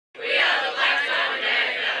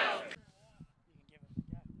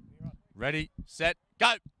Ready, set,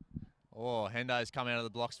 go. Oh, Hendo's come out of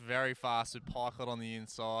the blocks very fast with Pikelet on the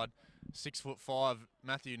inside. 6'5",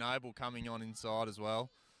 Matthew Noble coming on inside as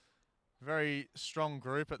well. Very strong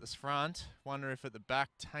group at the front. Wonder if at the back,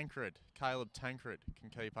 Caleb Tancred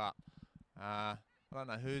can keep up. I don't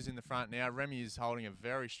know who's in the front now. Remy is holding a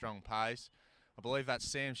very strong pace. I believe that's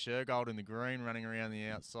Sam Shergold in the green running around the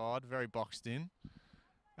outside, very boxed in.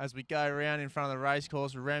 As we go around in front of the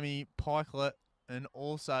racecourse, Remy, Pikelet, and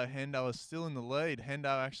also Hendo is still in the lead. Hendo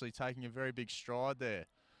actually taking a very big stride there.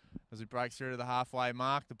 As we break through to the halfway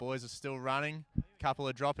mark, the boys are still running. A couple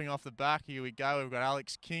are dropping off the back. Here we go. We've got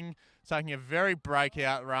Alex King taking a very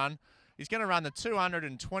breakout run. He's going to run the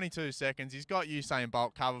 222 seconds. He's got Usain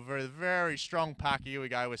Bolt covered. Very strong pack. Here we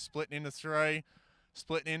go. We're splitting into 3,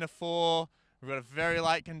 splitting into 4. We've got a very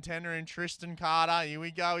late contender in Tristan Carter. Here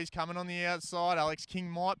we go. He's coming on the outside. Alex King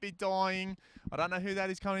might be dying. I don't know who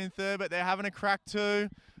that is coming in third, but they're having a crack too.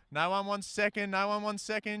 No one wants second. No one wants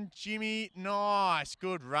second. Jimmy, nice.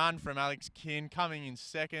 Good run from Alex King. Coming in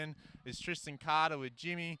second is Tristan Carter with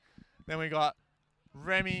Jimmy. Then we got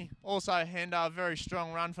Remy, also Hendo. A very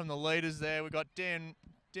strong run from the leaders there. We got Dan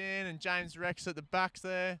and James Rex at the backs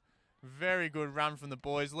there. Very good run from the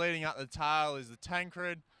boys. Leading up the tail is the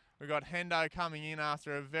Tancred. We've got Hendo coming in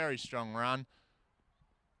after a very strong run.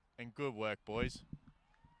 And good work, boys.